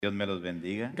Dios me los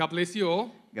bendiga. God bless you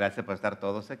all. Gracias por estar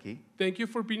todos aquí. Thank you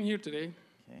for being here today.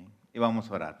 Okay. Y vamos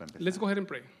a orar para empezar. Let's go ahead and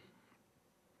pray.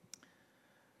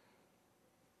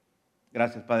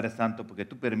 Gracias, Padre Santo, porque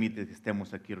tú permites que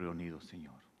estemos aquí reunidos,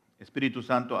 Señor. Espíritu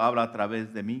Santo, habla a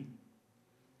través de mí.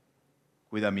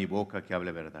 Cuida mi boca que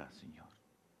hable verdad, Señor.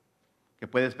 Que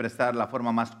pueda expresar la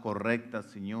forma más correcta,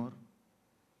 Señor,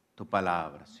 tu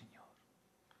palabra, Señor.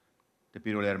 Te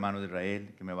pido al hermano de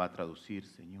Israel que me va a traducir,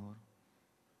 Señor.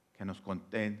 Que nos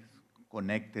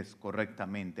conectes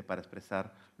correctamente para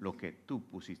expresar lo que tú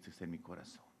pusiste en mi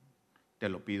corazón. Te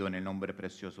lo pido en el nombre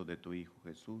precioso de tu Hijo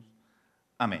Jesús.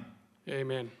 Amén.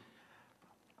 Amen.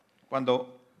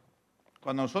 Cuando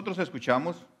nosotros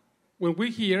escuchamos When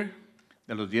we hear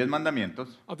de los 10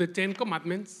 mandamientos, of the 10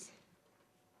 Commandments,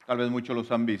 tal vez muchos los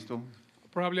han visto,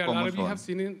 probably a ¿Cómo lot of you son? have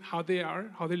seen it, how they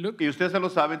are, how they look. y ustedes se lo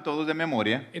saben todos de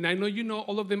memoria, And I know you know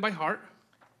all of them by heart.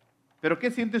 pero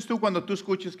 ¿qué sientes tú cuando tú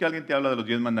escuches que alguien te habla de los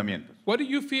 10 mandamientos? What do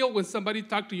you feel when somebody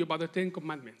talks to you about the 10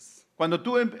 Commandments? Cuando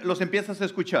tú los empiezas a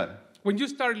escuchar, When you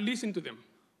start listening to them,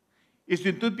 y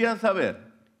si tú empiezas a ver,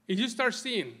 if you start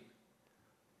seeing,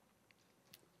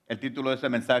 el título de ese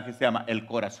mensaje se llama El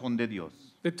corazón de Dios,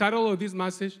 the title of this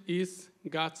message is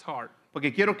God's Heart.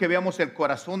 porque quiero que veamos el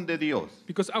corazón de Dios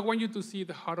Because I want you to see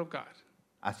the heart of God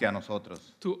hacia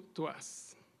nosotros. to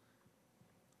us.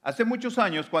 Hace muchos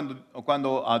años,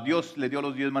 cuando a Dios le dio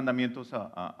los 10 mandamientos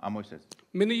a Moisés,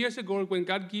 Many years ago, when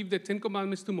God gave the 10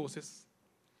 Commandments to Moses,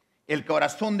 el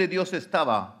corazón de Dios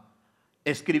estaba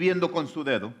escribiendo con su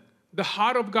dedo the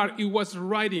heart of God, it was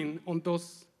writing on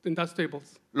in those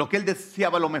tables lo que Él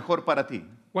deseaba lo mejor para ti.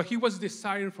 what He was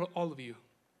desiring for all of you.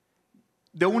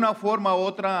 De una forma u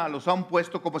otra los han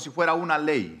puesto como si fuera una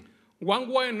ley. One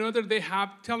way or another, they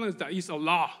have telling us that it's a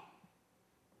law.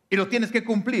 Y lo tienes que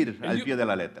cumplir al you- pie de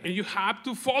la letra. And you have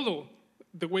to follow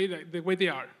the way they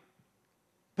are.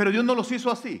 Pero Dios no los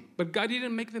hizo así. But God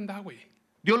didn't make them that way.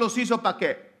 Dios los hizo para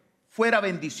que fuera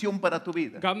bendición para tu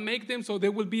vida. God made them so they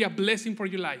will be a blessing for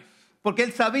your life. Porque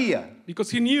Él sabía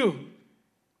Because He knew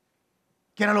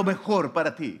que era lo mejor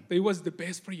para ti. that it was the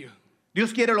best for you.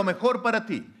 Dios quiere lo mejor para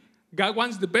ti. God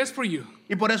wants the best for you.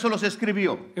 Y por eso los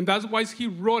escribió. And that's why He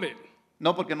wrote it.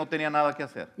 No porque no tenía nada que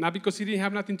hacer. Not because He didn't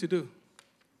have nothing to do.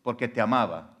 Porque te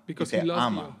amaba. Y Because te He loves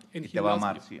ama. you. And Y He te va a loves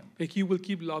amar you. siempre. And He will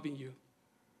keep loving you.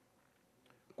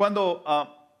 Cuando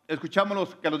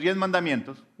escuchamos que los 10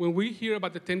 mandamientos, When we hear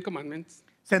about the 10 Commandments,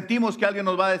 sentimos que alguien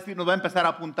nos va a decir, nos va a empezar a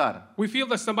apuntar. we feel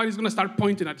that somebody's going to start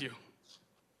pointing at you.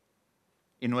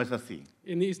 Y no es así.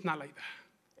 And it's not like that.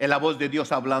 Es la voz de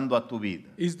Dios hablando a tu vida.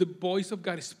 It's the voice of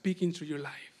God speaking through your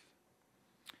life.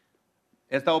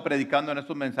 He estado predicando en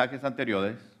estos mensajes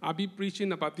anteriores I'll be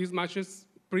preaching about these matches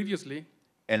previously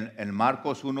en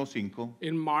Marcos 1:5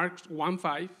 in Mark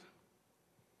 1:5,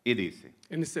 y dice,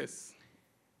 and it says,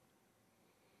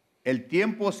 el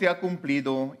tiempo se ha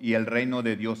cumplido y el reino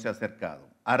de Dios se ha acercado.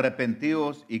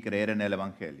 Arrepentíos y creer en el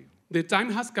Evangelio. the time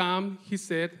has come, He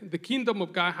said, the kingdom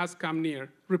of God has come near.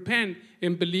 Repent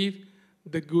and believe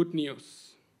the good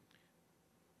news.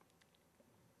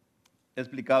 He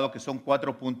explicado que son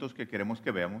 4 puntos que queremos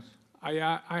que veamos.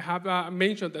 I have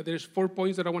mentioned that there's 4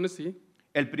 points that I want to see.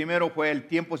 El primero fue el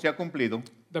tiempo se ha cumplido,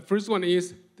 The first one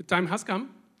is the time has come,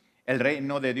 el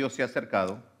reino de Dios se ha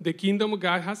acercado. the kingdom of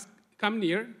God has come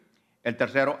near. El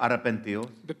tercero, arrepentíos.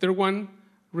 The third one,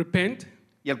 repent.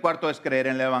 Y el cuarto es creer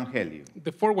en el Evangelio.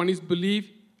 The fourth one is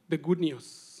believe the good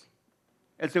news.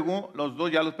 El segundo, los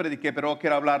dos ya los prediqué, pero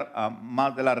quiero hablar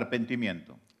más del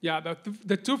arrepentimiento. Yeah,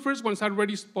 the 2 first ones I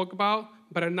already spoke about,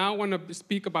 but I now want to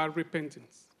speak about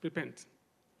repentance. Repent.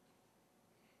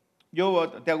 Yo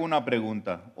te hago una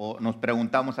pregunta, o nos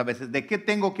preguntamos a veces, ¿de qué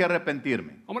tengo que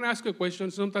arrepentirme? I'm going to ask you a question.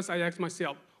 Sometimes I ask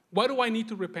myself, why do I need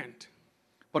to repent?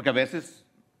 Porque a veces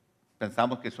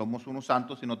pensamos que somos unos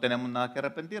santos y no tenemos nada que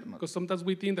arrepentirnos. Because sometimes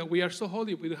we think that we are so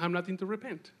holy, we don't have nothing to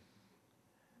repent.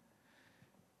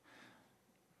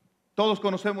 Todos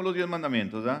conocemos los 10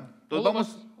 mandamientos, ¿verdad?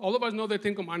 Entonces All of us know the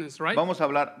 10 Commandments, right? vamos a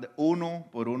hablar de uno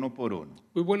por uno por uno.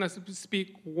 We want to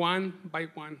speak one by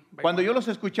one. Cuando yo los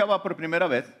escuchaba por primera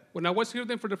vez, When I was hearing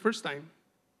them for the first time,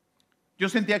 yo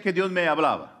sentía que Dios me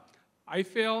hablaba, I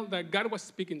felt that God was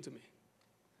speaking to me,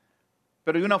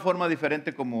 pero de una forma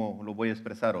diferente como lo voy a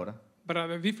expresar ahora. but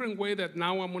in a different way that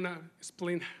now I'm going to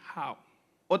explain how.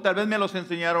 O tal vez me los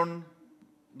enseñaron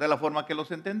de la forma que los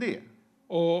entendía.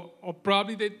 Or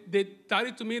probably they taught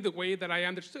it to me the way that I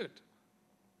understood.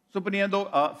 Suponiendo,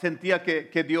 sentía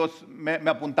que Dios me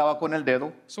apuntaba con el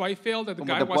dedo, So I felt that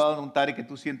como te puedo apuntar y que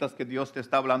tú sientas que Dios te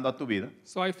está hablando a tu vida.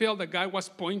 God was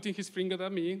pointing His finger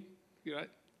at me. Right?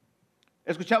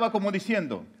 Escuchaba como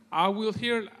diciendo, I will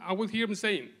hear Him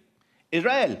saying,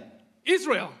 Israel,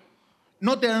 Israel,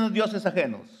 no tendrás dioses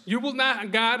ajenos. you will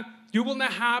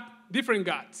not have different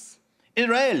gods.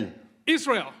 Israel,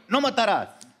 Israel, no matarás.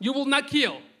 you will not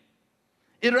kill.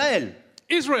 Israel,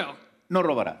 Israel, no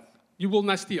robarás. you will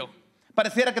not steal.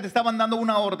 Pareciera que te estaban dando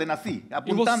una orden así,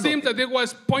 It will seem apuntando. that they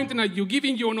was pointing at you,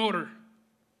 giving you an order.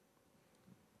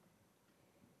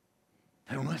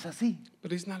 Pero no es así.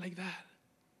 But it's not like that.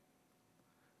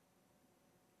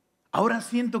 Ahora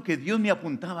siento que Dios me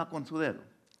apuntaba con su dedo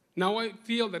Now I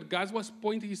feel that God was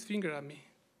pointing his finger at me.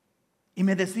 y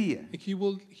me decía, And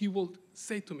he will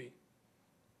say to me,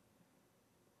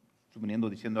 suponiendo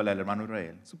diciéndole al hermano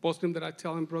Israel, supposing that I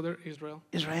tell him, brother Israel,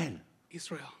 Israel,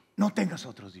 Israel, no tengas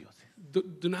otros dioses.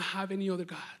 do not have any other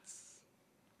gods.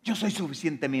 Yo soy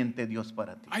suficientemente Dios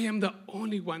para ti. I am the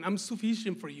only one. I'm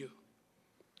sufficient for you.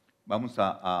 Vamos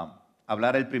a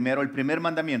hablar el primer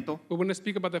mandamiento. We're going to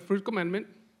speak about the first commandment.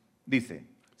 Dice,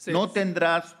 Says, no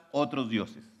tendrás otros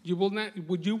dioses. You will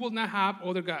not have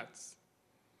other gods.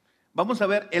 Vamos a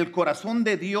ver el corazón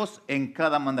de Dios en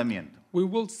cada mandamiento. We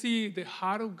will see the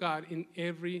heart of God in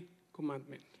every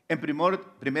commandment. En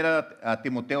primera a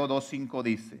Timoteo 2:5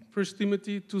 dice, 1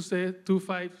 Timothy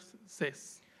 2:5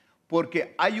 says,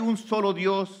 porque hay un solo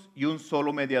Dios y un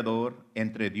solo mediador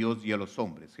entre Dios y los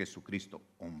hombres, Jesucristo,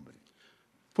 hombre.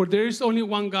 for there is only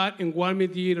one God and one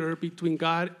mediator between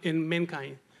God and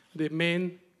mankind, the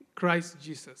man Christ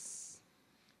Jesus.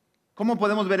 ¿Cómo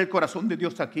podemos ver el corazón de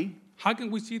Dios aquí? How can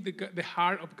we see the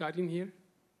heart of God in here?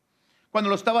 Cuando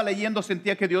lo estaba leyendo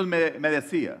sentía que Dios me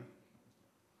decía,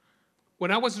 When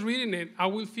I was reading it, I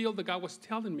will feel that God was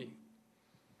telling me,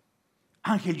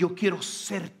 Ángel, yo quiero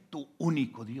ser tu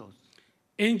único Dios.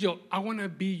 Angel, I want to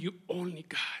be your only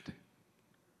God.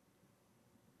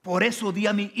 Por eso di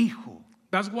a mi hijo,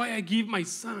 That's why I give my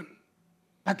son,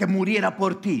 para que muriera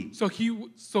por ti, so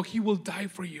he will die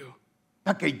for you.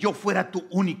 para que yo fuera tu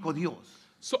único Dios.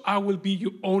 So I will be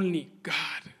your only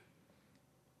God.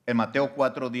 En Mateo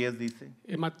 4:10 dice,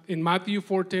 In Matthew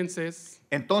 4:10 says,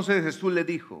 entonces Jesús le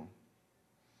dijo,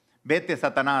 vete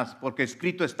Satanás, porque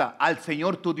escrito está, al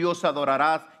Señor tu Dios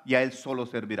adorarás y a Él solo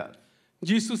servirás.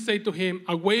 Jesus said to him,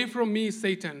 away from me,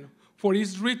 Satan, for it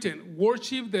is written,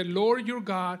 worship the Lord your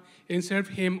God and serve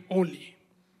him only.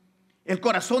 El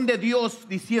corazón de Dios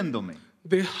diciéndome,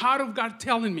 The heart of God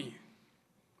telling me,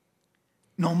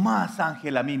 no más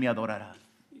Ángel a mí me adorarás.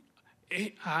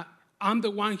 I'm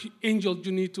the one angel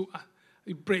you need to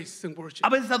embrace and worship. A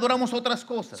veces adoramos otras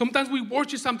cosas, Sometimes we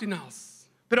worship something else.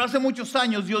 pero hace muchos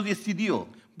años Dios decidió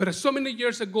But so many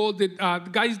years ago,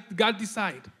 God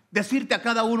decided, decirte a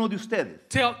cada uno de ustedes,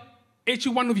 tell each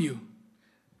one of you,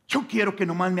 yo quiero que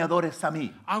nomás me adores a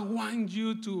mí. I want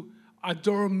you to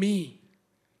adore me.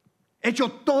 He hecho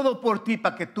todo por ti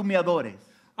para que tú me adores.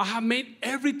 I have made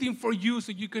everything for you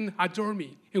so you can adore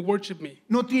me and worship me.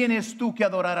 No tienes tú que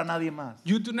adorar a nadie más.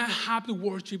 You do not have to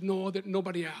worship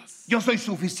nobody else. Yo soy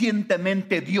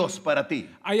suficientemente Dios para ti.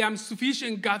 I am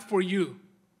sufficient God for you.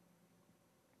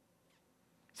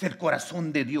 Es el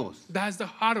corazón de Dios, That's the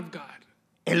heart of God,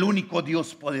 el único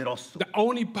Dios poderoso, the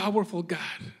only powerful God,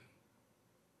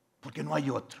 porque no hay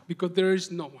otro. because there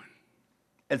is no one.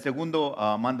 El segundo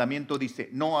mandamiento dice,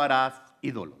 no harás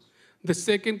ídolos. The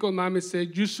second commandment says,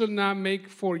 you shall not make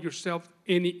for yourself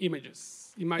any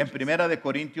images. En primera de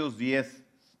Corintios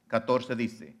 10:14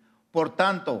 dice, por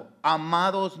tanto,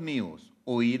 amados míos,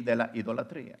 huir de la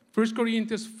idolatría. 1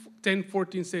 Corinthians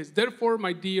 10:14 says, therefore,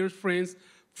 my dear friends,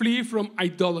 flee from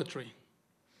idolatry.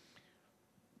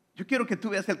 Yo quiero que tú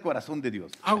veas el corazón de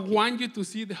Dios. I want you to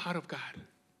see the heart of God.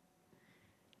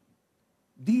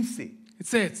 Dice, It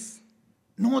says,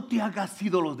 no te hagas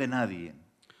ídolos de nadie.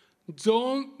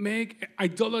 don't make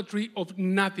idolatry of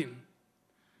nothing.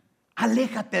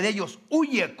 Aléjate de ellos,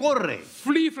 huye, corre.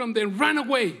 Flee from them, run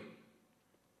away.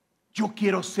 Yo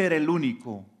quiero ser el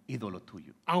único ídolo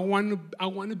tuyo. I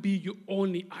want to be your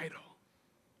only idol.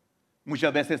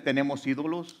 Muchas veces tenemos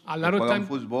ídolos A que lot of juegan time-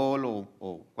 fútbol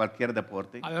o cualquier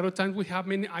deporte. A lot of times we have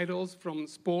many idols from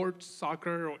sports,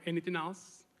 soccer, or anything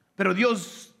else. Pero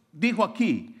Dios dijo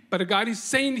aquí, But God is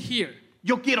saying here,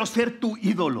 yo quiero ser tu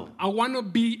ídolo. I want to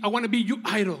be your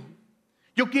idol.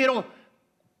 Yo quiero,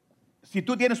 si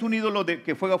tú tienes un ídolo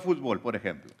que juega fútbol, por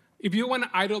ejemplo, If you want an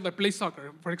idol that plays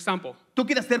soccer, for example, tú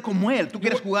quieres ser como él, tú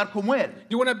quieres jugar como él.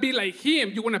 you want to be like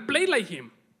him, you want to play like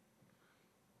him.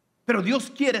 Pero Dios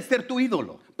quiere ser tu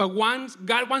ídolo But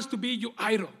God wants to be your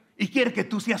idol. y quiere que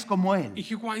tú seas como él.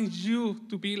 He wants you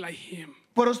to be like him.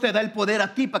 Por eso te da el poder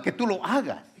a ti para que tú lo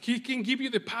hagas. He can give you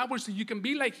the power so you can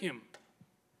be like him.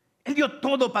 Él dio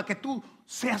todo para que tú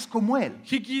seas como él.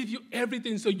 He gives you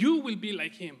everything so you will be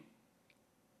like him.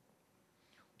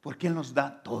 Porque él nos da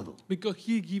todo. Because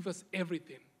he gives us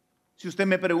everything. Si usted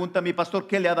me pregunta, mi pastor,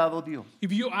 ¿qué le ha dado Dios?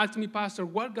 If you ask me, Pastor,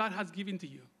 what God has given to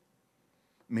you,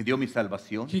 Me dio mi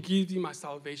salvación, He gives me my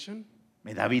salvation.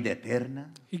 me da vida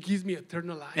eterna, He gives me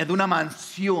eternal me life. da una He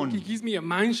mansión, gives me a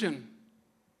mansion.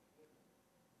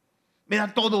 me da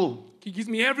todo. He gives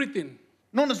me everything.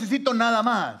 No necesito nada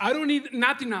más. I don't need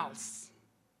nothing else.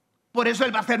 Por eso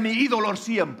Él va a ser mi ídolo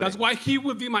siempre. That's why He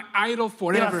will be my idol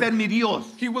Él va a ser forever. mi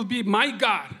Dios, He will be my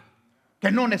God que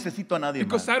no necesito a nadie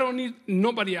because más. I don't need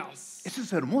nobody else. Eso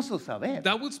es hermoso saber.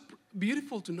 That was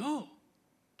beautiful to know.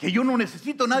 Que yo no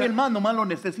necesito a nadie más, nomás lo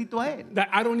necesito a Él. That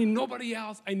I don't need nobody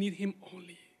else. I need Him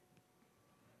only.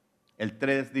 El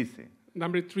 3 dice,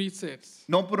 Number 3 says,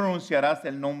 no pronunciarás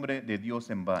el nombre de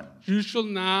Dios en vano. you shall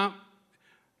not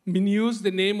misuse the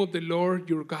name of the Lord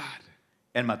your God.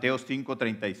 En Mateo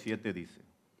 5:37 dice,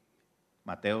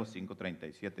 Mateo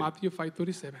 5:37. Matthew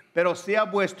 5:37. Pero sea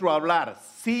vuestro hablar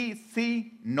sí,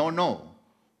 sí, no, no,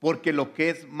 porque lo que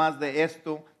es más de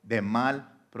esto, de mal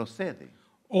procede.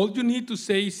 All you need to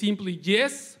say is simply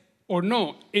yes or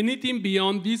no. Anything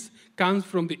beyond this comes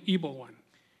from the evil one.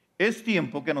 Es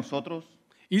tiempo que nosotros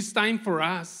It's time for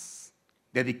us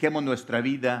dediquemos nuestra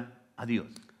vida a Dios,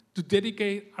 to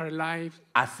dedicate our life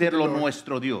a hacerlo Lord.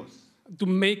 nuestro Dios. to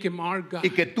make Him our God. Y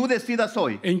que tú decidas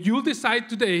hoy And you decide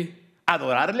today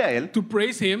adorarle a Él, to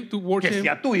praise Him, to que worship Him,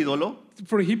 sea tu ídolo,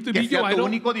 for Him to be que your sea tu idol,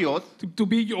 único Dios, to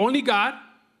be your only God,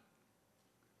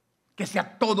 que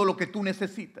sea todo lo que tú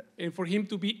necesitas. and for Him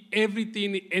to be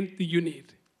everything and you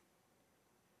need.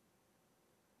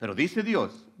 Pero dice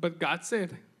Dios But God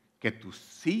said que tu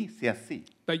sí sea sí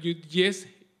that your yes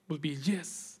will be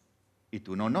yes, y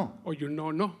tu no, no. or your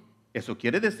no, no. Eso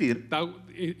quiere decir That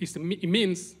it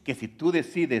means que si tú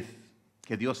decides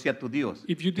que Dios sea tu Dios,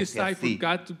 if you que sea decide for así,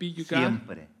 God to be your God,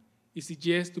 siempre. it's a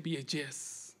yes to be a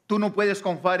yes. Tú no puedes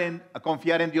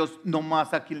confiar en Dios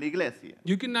nomás aquí en la iglesia.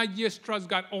 You cannot just trust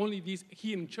God only this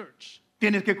here in church.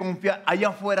 Tienes que confiar allá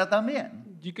afuera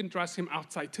también, You can trust Him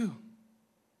outside too,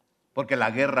 porque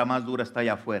la guerra más dura está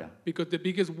allá afuera. because the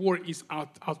biggest war is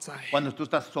outside. Cuando tú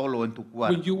estás solo en tu When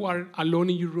cuarto, you are alone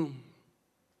in your room,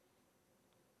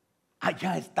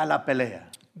 allá está la pelea.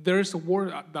 there's a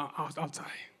war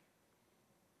outside.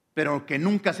 Pero que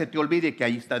nunca se te olvide que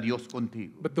ahí está Dios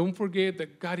contigo. But don't forget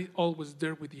that God is always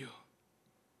there with you.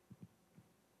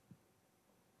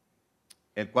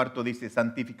 El cuarto dice,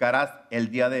 santificarás el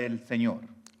día del Señor.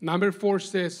 Number 4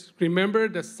 says,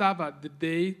 remember the Sabbath, the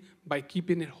day, by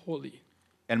keeping it holy.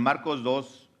 En Marcos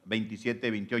 2, 27 y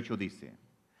 28 dice,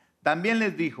 también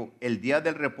les dijo, el día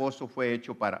del reposo fue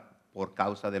hecho por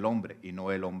causa del hombre y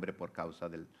no el hombre por causa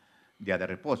del día de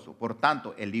reposo. Por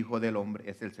tanto, el Hijo del Hombre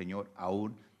es el Señor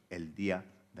aún el día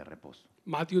de reposo.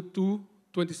 Matthew 2,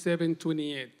 27,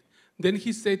 28. Then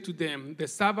he said to them, the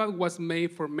Sabbath was made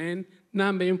for men,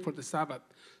 not men for the Sabbath.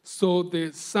 So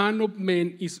the Son of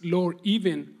Man is Lord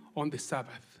even on the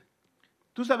Sabbath.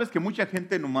 Tú sabes que mucha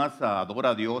gente nomás adora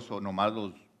a Dios o nomás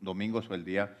los domingos o el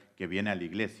día que viene a la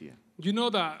iglesia. You know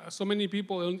that so many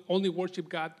people only worship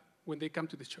God when they come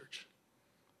to the church.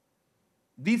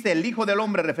 Dice el Hijo del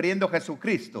Hombre refiriendo a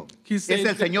Jesucristo. He Es says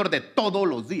el Señor de todos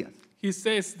los días. He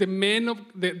says the man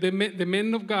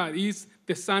of God is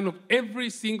the Son of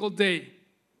every single day,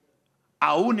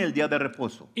 Aún el día de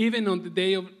reposo. even on the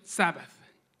day of Sabbath.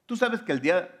 Tú sabes que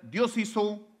Dios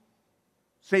hizo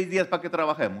 6 días para que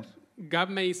trabajemos. God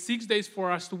made 6 days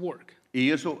for us to work.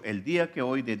 Y eso, el día que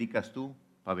hoy dedicas tú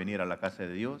para venir a la casa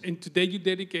de Dios, And today you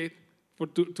dedicate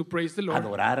to praise the Lord,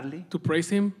 adorarle, to praise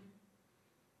Him,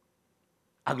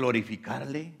 a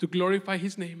glorificarle, to glorify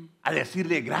His name, a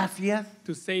decirle gracias,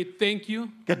 to say thank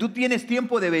you, que tú tienes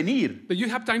tiempo de venir that you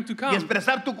have time to y come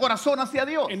expresar tu corazón hacia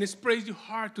Dios. and express your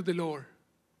heart to the Lord.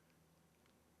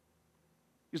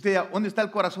 Y usted dirá, ¿dónde está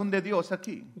el corazón de Dios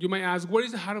aquí? You might ask, where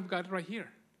is the heart of God right here?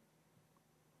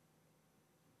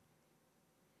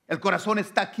 El corazón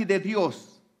está aquí de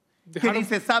Dios. The Que heart of,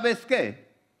 dice, ¿sabes qué?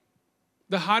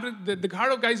 the heart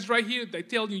of God is right here. They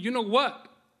tell you, you know what?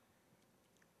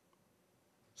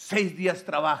 6 días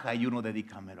trabaja y uno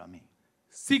dedícamelo a mí.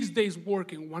 6 days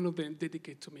work and one of them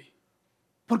dedicate to me.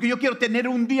 Porque yo quiero tener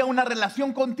un día una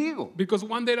relación contigo. Because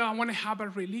one day I want to have a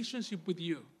relationship with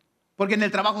you. Porque en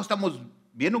el trabajo estamos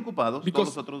bien ocupados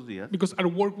Because, todos los otros días. because at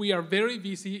work we are very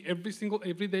busy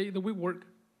every day that we work.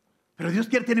 Pero Dios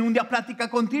quiere tener un día plática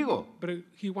contigo. But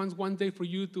He wants one day for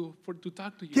you to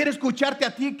talk to you. Quiere escucharte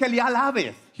a ti, que le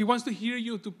alabes, He wants to hear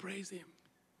you, to praise Him,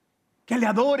 que le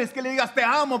adores, que le digas, te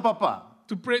amo, papá.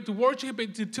 to pray, to worship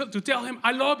Him, to tell Him,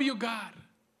 I love you, God.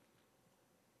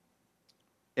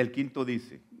 El quinto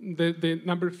dice, The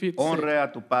number 5 honre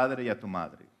a tu padre y a tu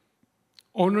madre.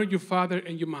 honor your father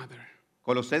and your mother.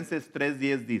 Colosenses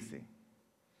 3:10 dice,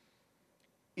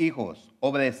 Hijos,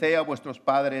 obedeced a vuestros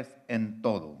padres en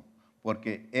todo,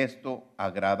 porque esto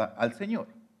agrada al Señor.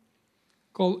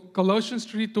 Colossians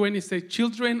 3:20 says,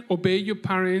 children, obey your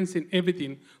parents in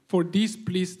everything, for this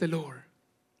please the Lord.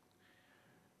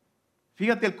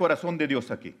 Fíjate el corazón de Dios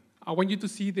aquí. I want you to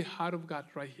see the heart of God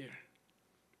right here.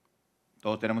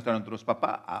 Todos tenemos a nuestros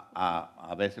papás,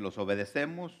 a veces los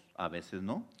obedecemos, a veces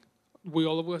no.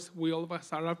 All of us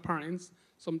are our parents.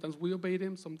 Sometimes we obey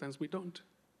them, sometimes we don't.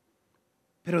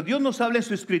 Pero Dios nos habla en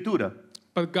su escritura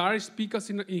But God speaks us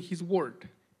in His Word.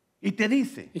 y te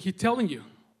dice, And He's telling you,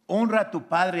 honra a tu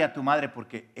padre y a tu madre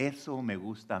porque eso me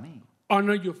gusta a mí.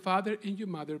 honor your father and your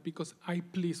mother because I'm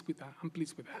pleased with that.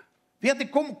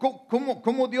 Fíjate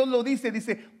cómo Dios lo dice,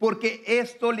 dice, porque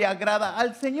esto le agrada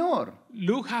al Señor.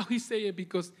 Look how He say it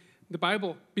because the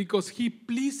Bible, because He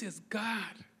pleases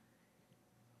God.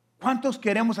 ¿Cuántos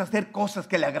queremos hacer cosas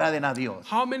que le agraden a Dios?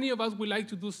 How many of us would like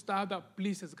to do stuff that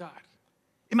pleases God?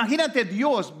 Imagínate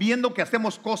Dios viendo que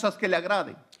hacemos cosas que le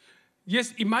agraden.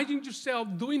 Yes, imagine yourself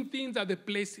doing things that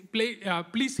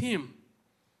please Him.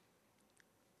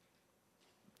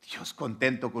 Dios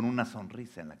contento con una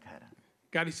sonrisa en la cara.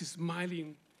 God is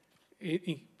smiling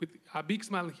with a big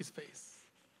smile on His face.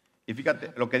 Y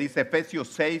fíjate lo que dice Efesios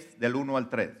 6 del 1 al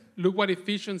 3. Look what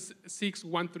Ephesians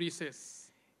 6:1-3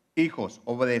 says. Hijos,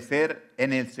 obedecer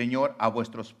en el Señor a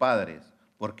vuestros padres,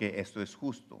 porque esto es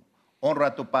justo. Honra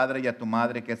a tu padre y a tu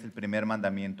madre, que es el primer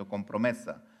mandamiento con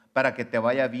promesa, para que te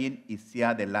vaya bien y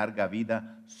sea de larga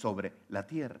vida sobre la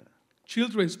tierra.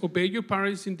 Children, obey your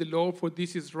parents in the Lord, for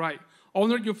this is right.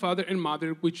 Honor your father and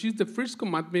mother, which is the first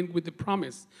commandment with the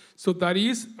promise, so that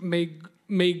it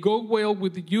may go well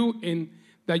with you and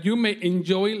that you may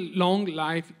enjoy long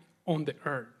life on the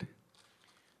earth.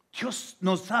 Dios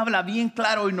nos habla bien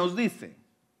claro y nos dice,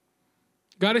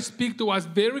 God speaks to us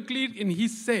very clear, and He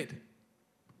said,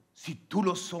 si tú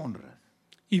los honras,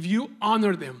 if you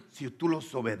honor them, si tú los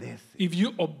obedeces, if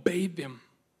you obey them,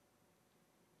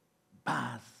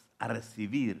 vas a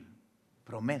recibir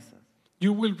promesas.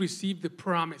 you will receive the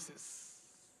promises.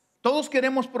 Todos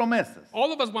queremos promesas,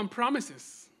 All of us want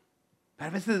promises. pero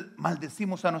a veces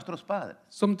maldecimos a nuestros padres.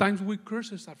 Sometimes we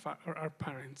curse our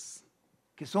parents.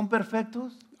 ¿Que son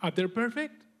perfectos? Are they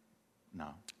perfect?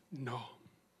 No, No,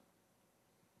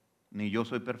 ni yo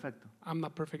soy perfecto. I'm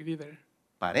not perfect either.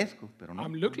 Parezco, pero no. I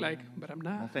look like, but I'm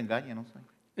No not. se engañe, no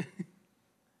sé.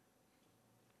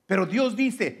 Pero Dios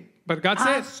dice, But God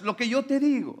says, haz lo que yo te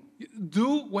digo.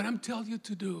 do what I'm telling you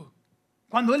to do.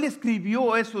 Cuando Él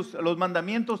escribió los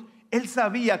mandamientos, Él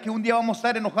sabía que un día vamos a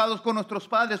estar enojados con nuestros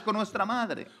padres, con nuestra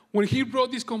madre. When He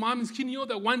wrote these commandments, He knew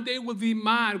that one day we'll be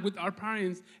mad with our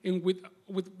parents and with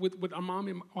our mom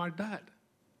and our dad.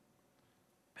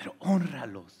 Pero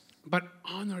hónralos. But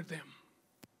honor them.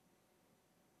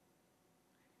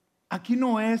 Aquí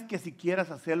no es que si quieras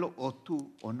hacerlo o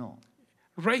tú o no.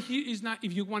 Right here is not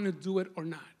if you want to do it or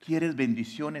not. Quieres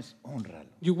bendiciones, hónralo.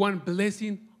 You want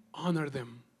blessing, honor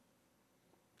them.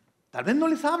 Tal vez no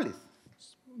les hables.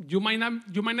 You might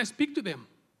not speak to them.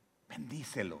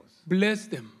 Bendícelos. Bless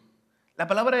them. La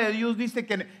palabra de Dios dice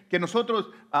que nosotros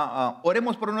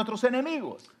oremos por nuestros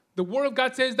enemigos. The word of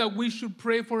God says that we should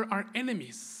pray for our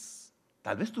enemies.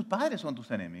 Tal vez tus padres son tus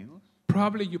enemigos.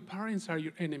 Probably your parents are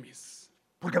your enemies.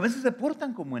 Porque a veces se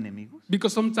portan como enemigos.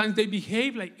 Because sometimes they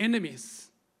behave like enemies.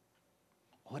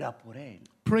 Ora por él.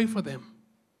 Pray for them.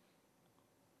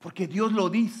 Porque Dios lo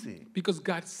dice. Because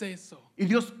God says so. Y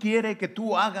Dios quiere que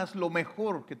tú hagas lo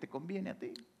mejor que te conviene a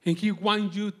ti. And He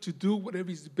wants you to do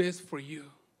whatever is best for you.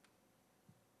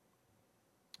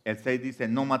 El 6 dice,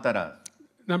 no matarás.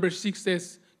 Number 6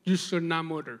 says, you should not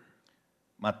murder.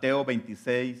 Mateo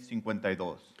 26,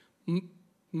 52.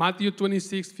 Matthew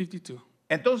 26:52.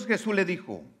 Entonces Jesús le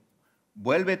dijo,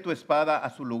 vuelve tu espada a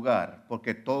su lugar,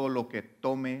 porque todo lo que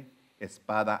tome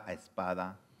espada a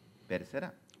espada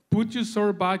perecerá. Put your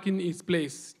sword back in its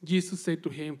place, Jesus said to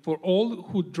him, for all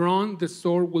who drawn the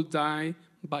sword will die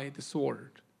by the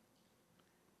sword.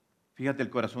 Fíjate el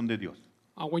corazón de Dios.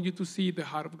 I want you to see the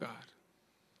heart of God.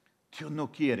 Dios no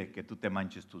quiere que tú te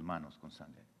manches tus manos con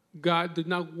sangre. God did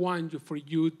not want for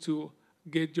you to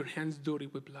get your hands dirty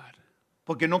with blood.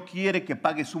 Porque no quiere que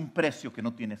pagues un precio que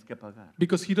no tienes que pagar.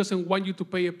 Because He doesn't want you to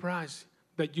pay a price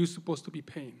that you're supposed to be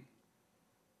paying.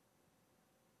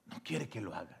 No quiere que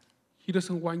lo hagas. He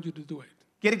doesn't want you to do it.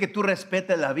 Quiere que tú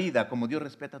respetes la vida como Dios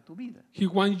respeta tu vida. He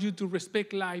wants you to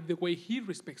respect life the way He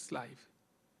respects life.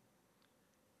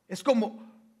 Es como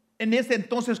en ese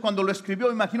entonces cuando lo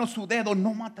escribió, imagino su dedo,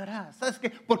 no matarás. ¿Sabes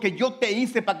qué? Porque yo te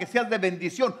hice para que seas de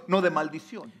bendición, no de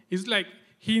maldición. It's like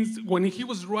when He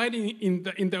was writing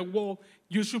in the wall,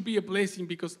 you should be a blessing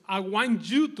because I want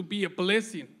you to be a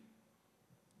blessing.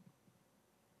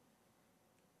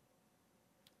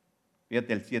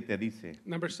 Fíjate, el 7 dice,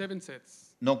 Number 7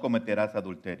 says, no cometerás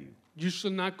adulterio. you shall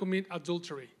not commit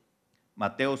adultery.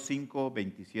 Mateo 5,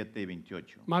 27 y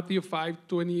 28. Matthew 5,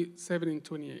 27 and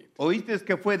 28. Oíste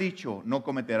que fue dicho, no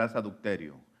cometerás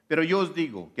adulterio. Pero yo os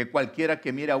digo que cualquiera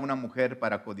que mira a una mujer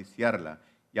para codiciarla,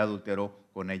 ya adulteró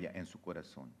con ella en su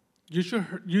corazón. You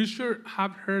should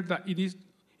have heard that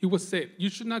it was said, you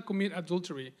should not commit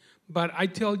adultery. But I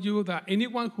tell you that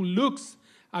anyone who looks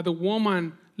at a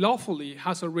woman lawfully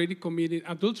has already committed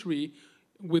adultery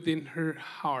within her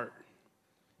heart.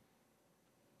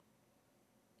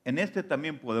 En este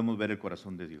también podemos ver el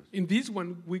corazón de Dios. In this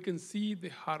one, we can see the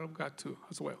heart of God too,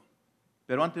 as well.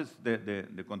 Pero antes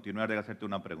de continuar, déjame hacerte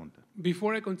una pregunta.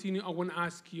 Before I continue, I want to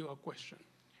ask you a question.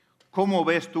 ¿Cómo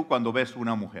ves tú cuando ves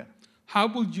una mujer? How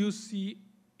would you see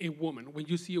a woman when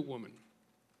you see a woman?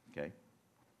 Okay.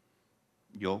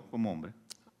 Yo, como hombre,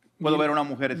 puedo ver una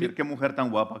mujer y decir, qué mujer tan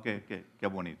guapa, qué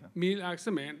bonita. Me, as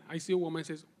a man, I see a woman and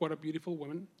says, what a beautiful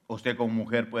woman. Usted como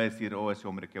mujer puede decir, oh, ese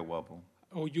hombre qué guapo.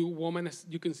 Or you woman,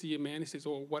 you can see a man and says,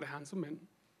 oh, what a handsome man.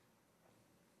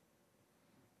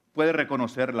 Puede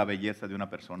reconocer la belleza de una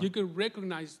persona. You can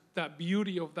recognize the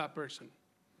beauty of that person.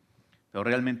 Pero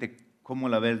realmente, ¿cómo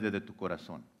la ves desde tu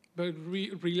corazón? But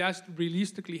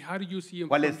realistically, how do you see him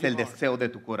 ¿Cuál from es el your heart? deseo de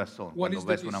tu corazón What cuando is,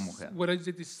 ves una mujer? what is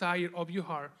the desire of your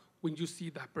heart when you see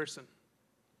that person?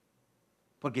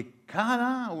 Porque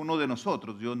cada uno de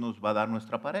nosotros, Dios nos va a dar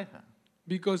nuestra pareja.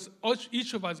 Because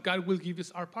each of us, God will give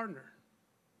us our partner.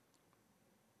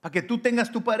 Para que tú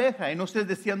tengas tu pareja y no estés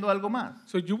deseando algo más.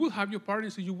 So you will have your partner,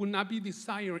 so you will not be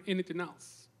desiring anything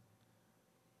else.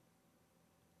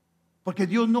 Porque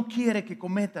Dios no quiere que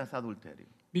cometas adulterio.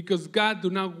 Because God do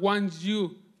not want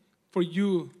you for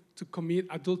you to commit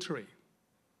adultery.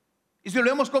 Y si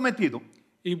lo hemos cometido,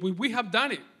 If we have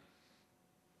done it,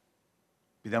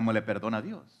 pidámosle perdón a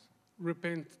Dios.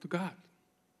 repent to God.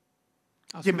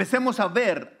 Si empecemos a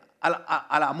ver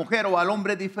a la mujer o al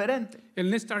hombre diferente. And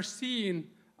let's start seeing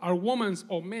our women's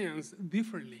or men's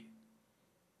differently.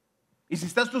 Y si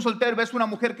estás tú soltero y ves una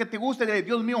mujer que te gusta, y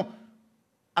Dios mío,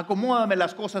 acomódame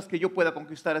las cosas que yo pueda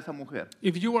conquistar a esa mujer.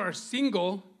 If you are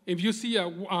single, if you see a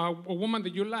woman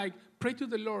that you like, pray to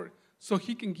the Lord so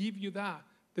He can give you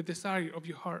the desire of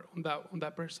your heart on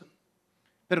that person.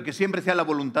 Pero que siempre sea la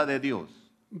voluntad de Dios.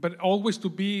 But always to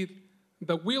be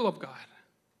the will of God.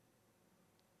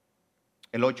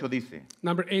 El 8 dice,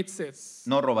 Number 8 says,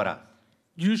 no robarás.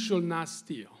 you shall not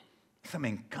steal. Esa me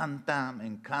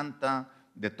encanta,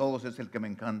 de todos es el que me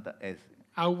encanta ese.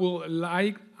 I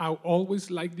always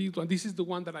like this one. This is the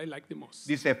one that I like the most.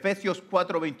 Dice Efesios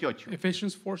 4:28,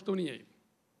 Ephesians 4:28.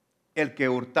 el que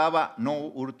hurtaba no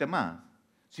hurte más,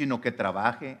 sino que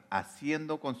trabaje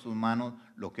haciendo con sus manos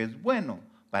lo que es bueno,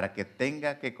 para que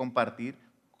tenga que compartir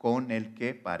con el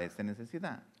que parece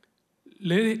necesidad.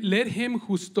 Let him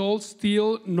who stole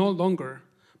steal no longer,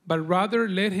 but rather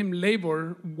let him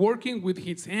labor, working with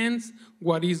his hands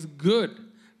what is good,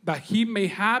 that he may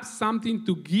have something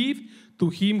to give to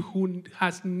him who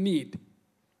has need.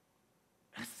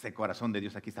 Ese corazón de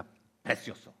Dios aquí está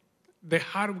precioso. The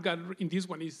heart of God in this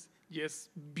one is, yes,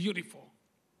 beautiful.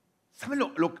 ¿Sabe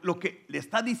lo que le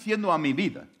está diciendo a mi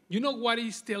vida? You know what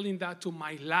he's telling that to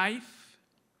my life?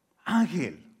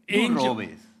 Ángel, no Angel.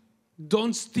 robes.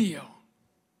 Don't steal.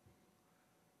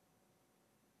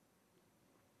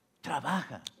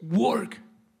 Trabaja. Work.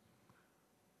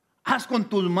 Haz con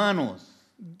tus manos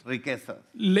riquezas.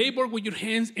 Labor with your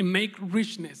hands and make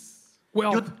richness.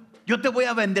 Wealth. Yo te voy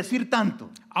a bendecir tanto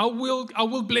I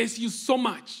will bless you so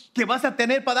much que vas a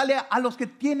tener para darle a los que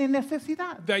tienen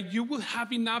necesidad. that you will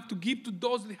have enough to give to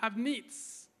those that have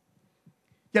needs.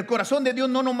 Y el corazón de Dios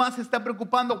no nomás se está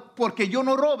preocupando porque yo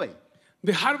no robe,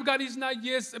 The heart of God is not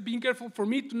just being careful for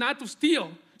me not to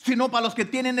steal, sino para los que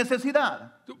tienen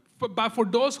necesidad. but for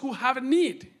those who have a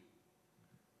need.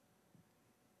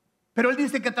 Pero Él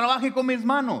dice que trabaje con mis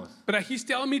manos, But He's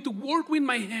telling me to work with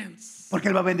my hands porque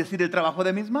Él va a bendecir el trabajo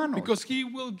de mis manos. because He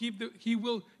will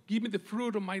give me the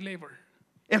fruit of my labor.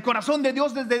 El corazón de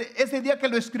Dios desde ese día que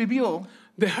lo escribió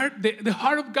The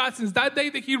heart of God, since that day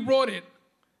that He wrote it,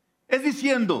 es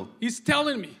diciendo, He's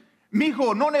telling me,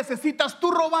 mijo, no necesitas tú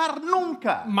robar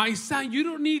nunca. my son, you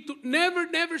don't need to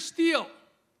never steal.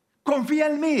 Confía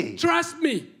en mí. Trust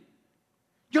me.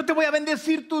 Yo te voy a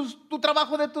bendecir tu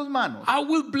trabajo de tus manos. I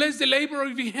will bless the labor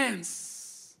of your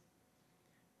hands.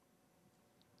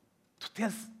 ¿Tú te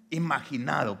has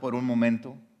imaginado por un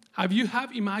momento Have you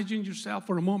imagined yourself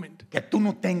for a moment que tú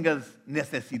no tengas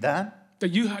necesidad? that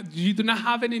you do not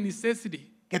have any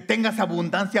necessity, Que tengas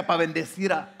abundancia para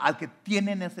bendecir al que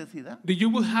tiene necesidad. that you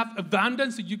will have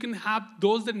abundance, that you can have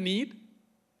those that need?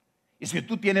 Y si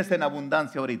tú tienes en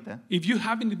abundancia ahorita, If you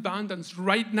have in abundance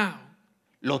right now,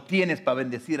 lo tienes para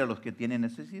bendecir a los que tienen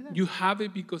necesidad. you have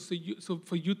it because so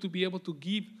for you to be able to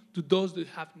give to those that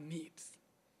have needs.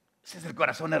 Ese es el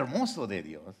corazón hermoso de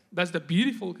Dios. That's the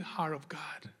beautiful heart of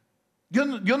God. Dios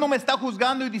no me está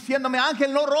juzgando y diciéndome,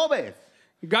 Ángel, no robes.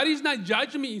 God is not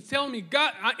judging me. He's telling me,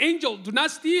 God, angel, do not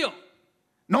steal.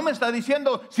 No me está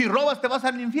diciendo, si robas te vas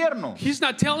al infierno. He's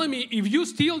not telling me, if you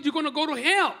steal, you're going to go to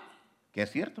hell. Que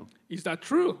es cierto. Is that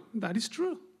true? That is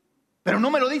true. Pero no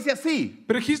me lo dice así.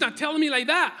 But he's not telling me like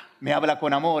that. Me habla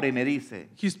con amor y me dice,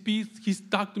 He's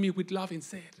talked to me with love and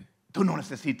said, tú no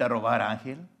necesitas robar,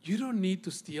 Ángel. you don't need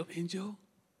to steal, angel,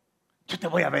 Yo te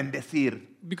voy a bendecir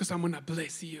because I'm going to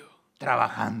bless you,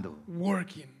 trabajando.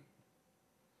 working.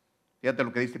 Fíjate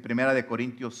lo que dice 1 de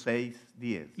Corintios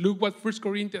 6:10. Look what 1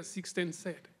 Corinthians 6:10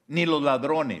 said. Ni los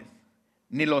ladrones,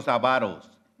 ni los avaros,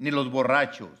 ni los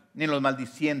borrachos, ni los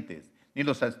maldicientes, ni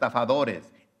los estafadores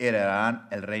heredarán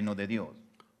el reino de Dios.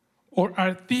 Or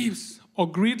are thieves, or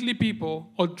greedy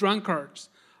people, or drunkards,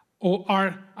 or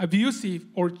are abusive,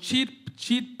 or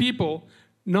cheat people,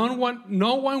 no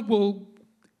one will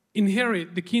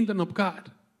inherit the kingdom of God.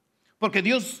 Porque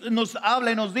Dios nos habla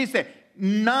y nos dice,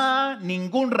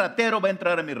 ningún ratero va a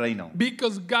entrar a mi reino.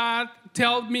 Because God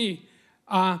told me,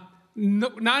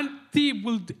 none thief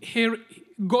will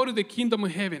go to the kingdom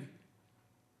of heaven.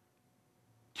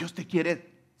 Dios te quiere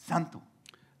santo.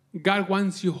 God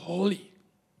wants you holy.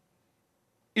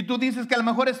 Y tú dices que a lo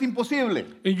mejor es imposible.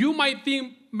 And you might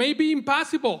think maybe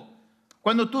impossible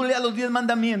Cuando tú leas los 10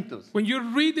 mandamientos when you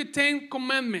read the 10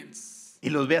 commandments y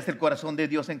los veas el corazón de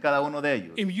Dios en cada uno de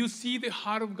ellos, and you see the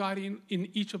heart of God in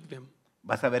each of them,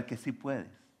 vas a ver que sí puedes.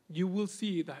 you will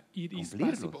see that it is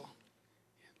Cumplirlos. possible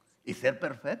Y ser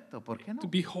perfecto, ¿por qué no? to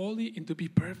be holy and to be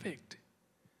perfect.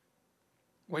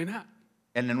 Why not?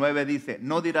 En el 9 dice,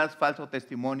 no dirás falso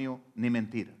testimonio ni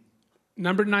mentira.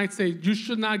 Number 9 says, you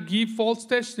should not give false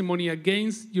testimony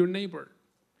against your neighbor.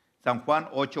 San Juan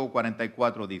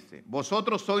 8:44 dice,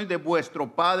 vosotros sois de vuestro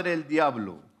padre el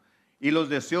diablo, y los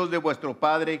deseos de vuestro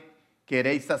padre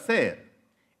queréis hacer.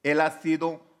 Él ha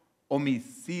sido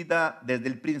homicida desde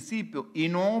el principio y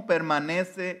no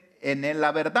permanece en él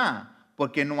la verdad,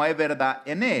 porque no hay verdad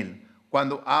en él.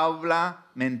 Cuando habla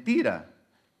mentira,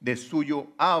 de suyo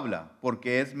habla,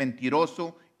 porque es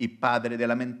mentiroso y padre de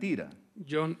la mentira.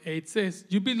 John 8 says,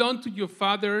 you belong to your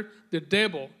father, the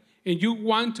devil, and you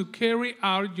want to carry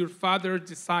out your father's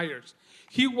desires.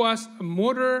 He was a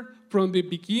murderer from the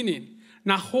beginning,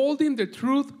 not holding the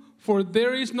truth, for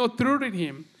there is no truth in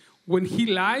him. When he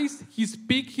lies, he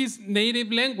speaks his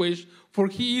native language, for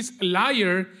he is a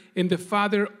liar and the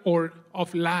father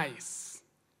of lies.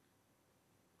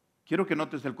 Quiero que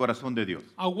notes el corazón de Dios.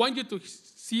 I want you to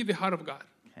see the heart of God.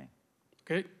 Okay.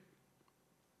 Okay?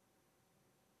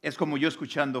 Es como yo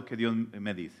escuchando que Dios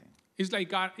me dice. It's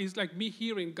like me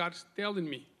hearing God telling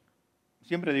me.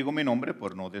 Siempre digo mi nombre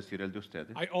por no decir el de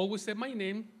ustedes. I always say my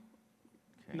name,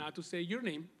 Okay. not to say your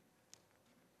name.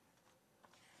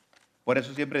 Por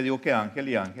eso siempre digo que ángel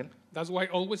y ángel. That's why I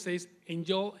always says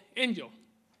angel, angel.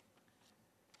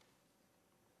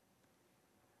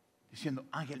 Diciendo,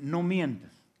 ángel, no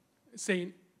mientas.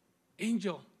 Saying,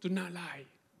 angel, do not lie.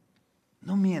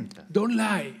 No mientas. Don't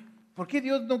lie. ¿Por qué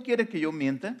Dios no quiere que yo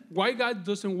mienta? Why God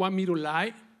doesn't want me to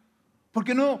lie?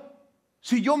 Porque no,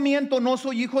 si yo miento no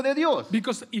soy hijo de Dios.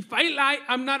 Because if I lie,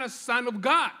 I'm not a son of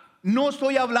God. No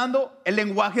estoy hablando el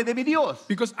lenguaje de mi Dios.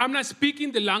 Because I'm not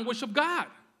speaking the language of God.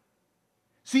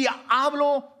 Si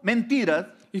hablo mentiras,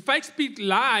 If I speak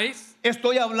lies,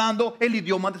 estoy hablando el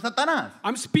idioma de Satanás.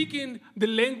 I'm speaking the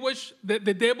language, the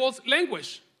devil's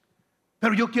language.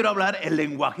 Pero yo quiero hablar el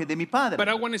lenguaje de mi But I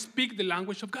Padre. want to speak the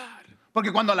language of God.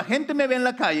 Porque cuando la gente me ve en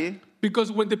la calle, Because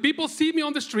when the people see me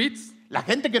on the streets, la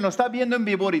gente que nos está viendo en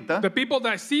vivo ahorita, the people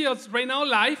that see us right now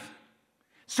live,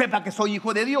 sepa que soy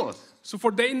hijo de Dios. so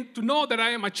for them to know that I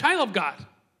am a child of God.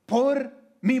 Por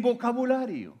mi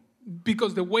vocabulario.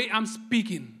 Because the way I'm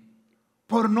speaking,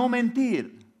 Por no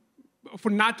mentir. for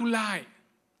not to lie.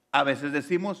 A veces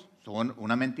decimos, son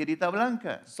una mentirita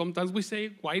blanca. Sometimes we say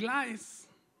white lies.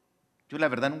 Yo la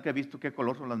verdad nunca he visto qué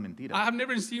color son las I mentiras. have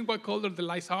never seen what color the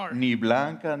lies are. Ni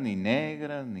blancas, ni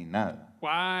negras, ni nada.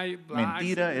 White, black,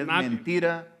 Mentira es nothing.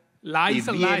 mentira Lie y is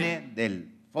a lie. viene del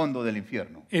fondo del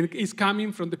infierno. And it's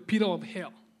coming from the pit of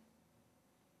hell.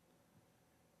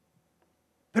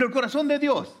 Pero el corazón de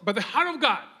Dios, But the heart of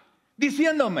God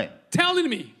diciéndome, telling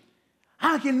me,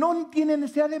 Ángel, no tiene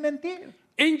necesidad de mentir.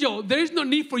 angel, there is no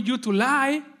need for you to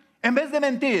lie. En vez de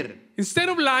mentir, Instead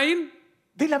of lying,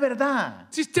 di la verdad.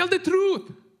 just tell the truth.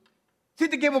 Si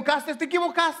te equivocaste, te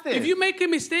equivocaste. If you make a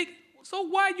mistake, so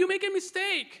what? You make a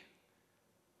mistake.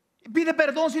 Pide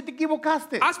perdón si te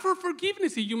equivocaste. Ask for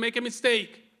forgiveness if you make a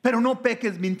mistake. Pero no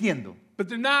peques mintiendo But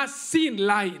do not sin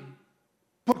lying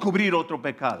por cubrir otro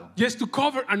pecado. just to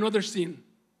cover another sin.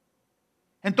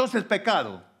 Entonces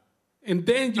pecado, And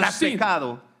then tras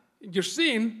pecado, your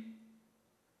sin,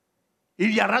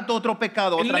 y ya rato otro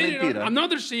pecado, and otra later mentira,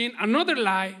 another sin, another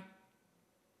lie,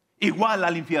 igual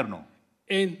al infierno.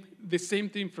 and the same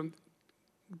thing from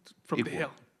the Equal.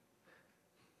 hell.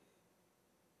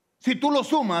 Si tú lo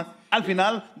sumas, al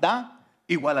final da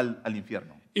igual al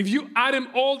infierno. If you add them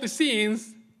all the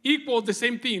sins, equal the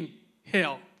same thing,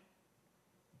 hell.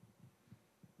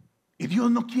 Y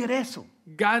Dios no quiere eso.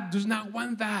 God does not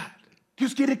want that.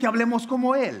 Dios quiere que hablemos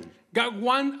como Él. God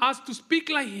wants us to speak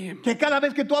like Him. Que cada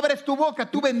vez que tú abres tu boca,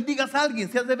 tú bendigas a alguien,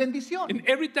 seas de bendición. And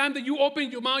every time that you open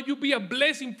your mouth, you be a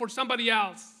blessing for somebody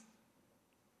else.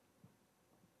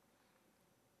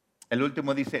 El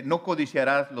último dice, no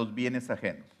codiciarás los bienes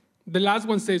ajenos. The last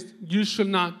one says, you shall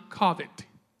not covet.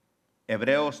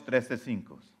 Hebreos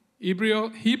 13:5.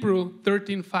 Hebrew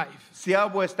 13:5. Sea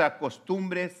vuestra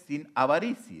costumbre sin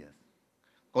avaricias,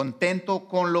 contento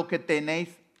con lo que tenéis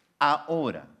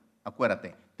ahora.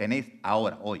 Acuérdate, tenéis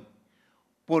ahora, hoy.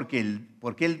 Porque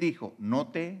él dijo, no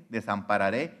te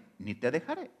desampararé ni te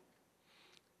dejaré.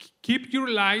 Keep your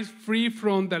lives free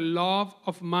from the love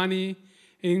of money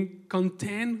and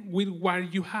content with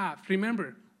what you have.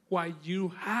 Remember, what you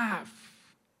have.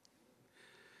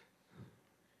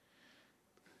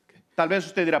 Tal vez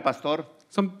usted dirá, pastor,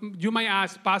 You might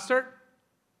ask, Pastor,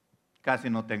 casi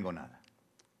no tengo nada.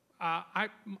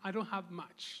 I don't have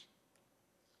much.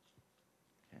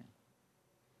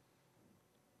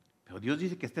 Pero Dios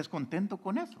dice que estés contento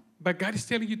con eso. But God is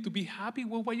telling you to be happy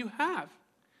with what you have.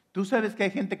 ¿Tú sabes que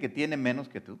hay gente que tiene menos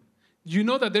que tú? You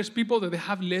know that there's people that they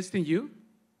have less than you?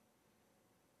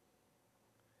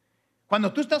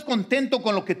 Cuando tú estás contento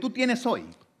con lo que tú tienes hoy,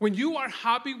 When you are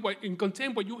happy and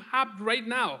content what you have right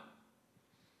now,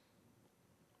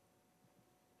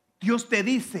 Dios te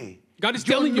dice, God is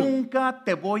yo telling you, nunca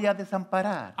te voy a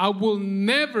desamparar. I will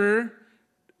never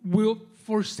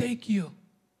forsake you.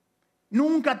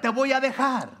 Nunca te voy a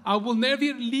dejar. I will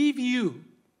never leave you.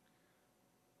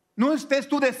 No estés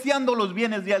tú deseando los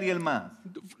bienes de alguien más.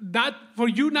 That for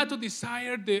you not to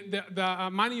desire the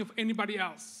money of anybody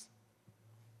else.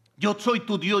 Yo soy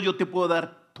tu Dios, yo te puedo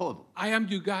dar todo. I am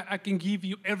your God. I can give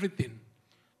you everything.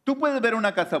 Tú puedes ver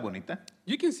una casa bonita.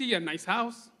 You can see a nice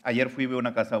house. Ayer fui a ver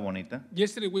una casa bonita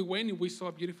Yesterday we went and we saw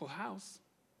a beautiful house.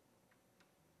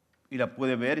 y la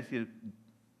pude ver y decir,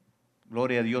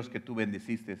 gloria a Dios que tú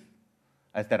bendeciste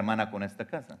a esta hermana con esta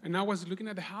casa. And I was looking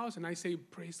at the house and I say,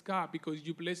 praise God, because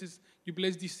you bless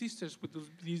these sisters with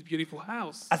this beautiful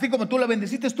house. Así como tú la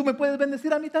bendeciste, tú me puedes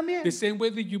bendecir a mí también. The same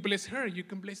way that you bless her, you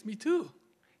can bless me too.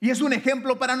 Y es un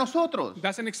ejemplo para nosotros.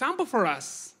 That's an example for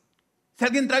us. Si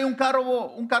alguien trae un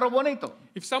carro bonito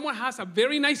If someone has a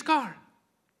very nice car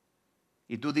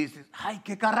y tú dices, ay,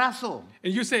 qué carrazo.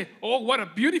 and you say, oh, what a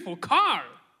beautiful car.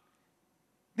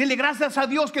 Dile gracias a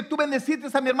Dios que tú bendeciste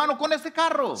a mi hermano con ese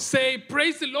carro. Say,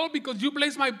 praise the Lord because you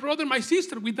blessed my brother, my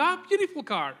sister with that beautiful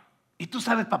car. Y tú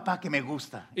sabes, papá, que me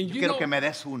gusta. And Yo you quiero know- que me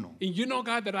des uno. And you know,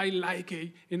 God, that I like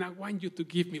it and I want you to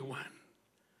give me one.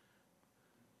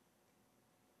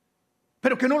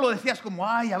 Pero que no lo decías como,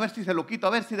 ay, a ver si se lo quito, a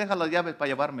ver si deja las llaves para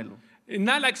llevármelo. And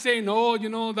not like saying, oh, you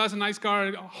know, that's a nice car.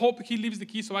 I hope he leaves the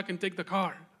key so I can take the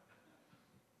car.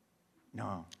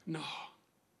 No. No.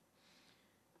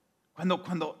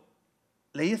 Cuando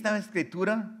leí esta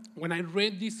escritura, When I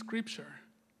read this scripture,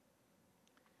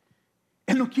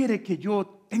 Él no quiere que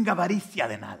yo tenga avaricia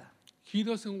de nada. he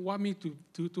doesn't want me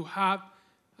to have,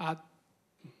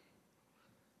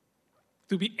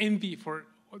 to be envy for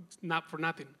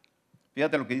nothing.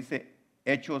 Fíjate lo que dice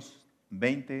Hechos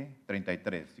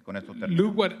 20:33. Y con esto termino.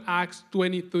 Look what Acts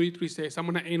 20:33 says. I'm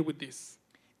going to end with this.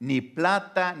 Ni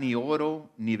plata, ni oro,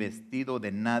 ni vestido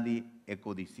de nadie he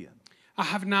codiciado. I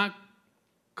have not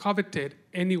coveted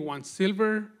anyone's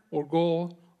silver or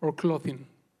gold or clothing.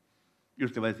 Y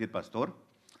usted va a decir, pastor,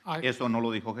 I- eso no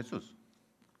lo dijo Jesús.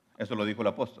 Eso lo dijo el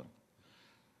apóstol.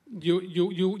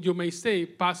 You may say,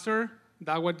 Pastor,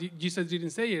 that what Jesus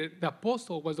didn't say it. The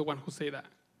apostle was the one who said that.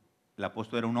 El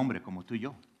apóstol era un hombre como tú y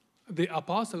yo. The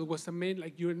apostle was a man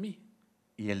like you and me.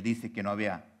 Y él dice que no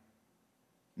había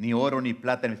ni oro ni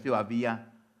plata en el vestido,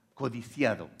 había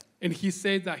codiciado. And he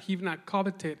said that he not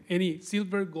coveted any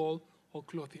silver, gold, or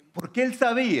clothing. Porque él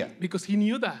sabía Because he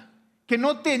knew that. que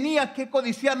no tenía que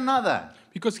codiciar nada.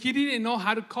 Because he didn't know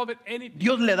how to covet anything.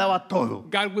 Dios le daba todo.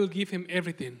 God will give him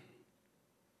everything.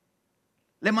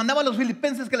 Le mandaba a los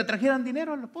filipenses que le trajeran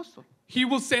dinero al apóstol. He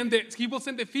will send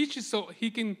the fishes so he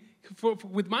can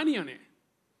with money on it.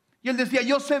 Y él decía,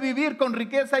 yo sé vivir con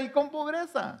riqueza y con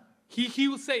pobreza. He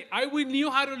would say, I will knew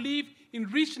how to live in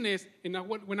richness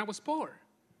when I was poor.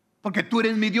 Porque tú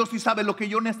eres mi Dios y sabes lo que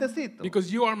yo necesito.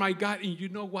 Because you are my God and you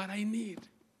know what I need.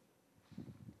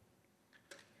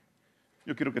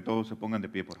 Yo quiero que todos se pongan de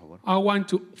pie, por favor. I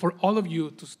want for all of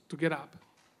you to get up.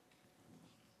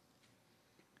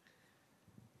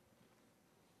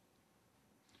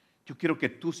 Yo quiero que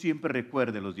tú siempre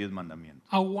recuerdes los 10 mandamientos.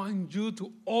 I want you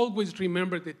to always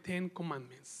remember the 10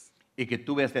 commandments. Y que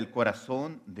tú veas el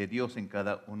corazón de Dios en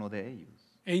cada uno de ellos.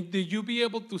 And that you be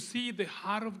able to see the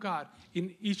heart of God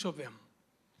in each of them.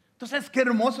 Entonces, qué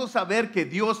hermoso saber que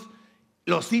Dios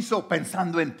los hizo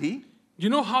pensando en ti. You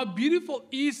know how beautiful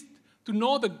it is to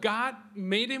know that God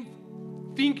made him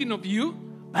thinking of you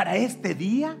Para este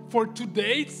día, for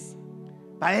today's,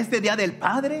 para este día del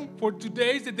Padre, for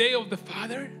today's the day of the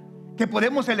Father, que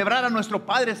podemos celebrar a nuestro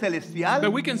Padre Celestial.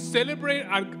 that we can celebrate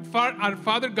our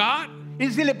Father God Y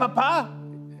decirle, papá,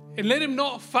 and let him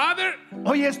know, Father,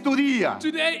 hoy es tu día.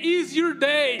 today is your Y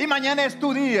day, mañana es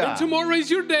tu día. and tomorrow is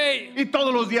your day, Y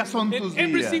todos los días son tus and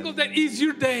every días. single day is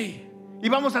your day. Y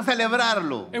vamos a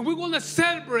celebrarlo And we want to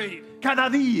celebrate cada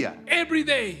día every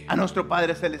day a nuestro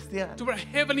Padre Celestial. to our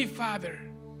Heavenly Father.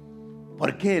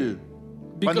 Porque Él,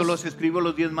 cuando Because- los escribió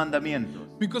los 10 mandamientos,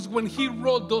 Because when he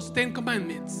wrote those 10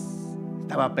 commandments,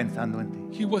 estaba pensando en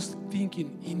ti, he was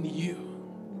thinking in you,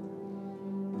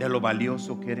 de lo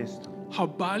valioso que eres tú. how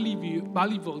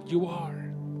valuable you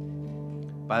are.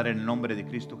 Padre, en el nombre de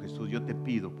Cristo Jesús, yo te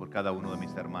pido por cada uno de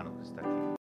mis hermanos que está aquí.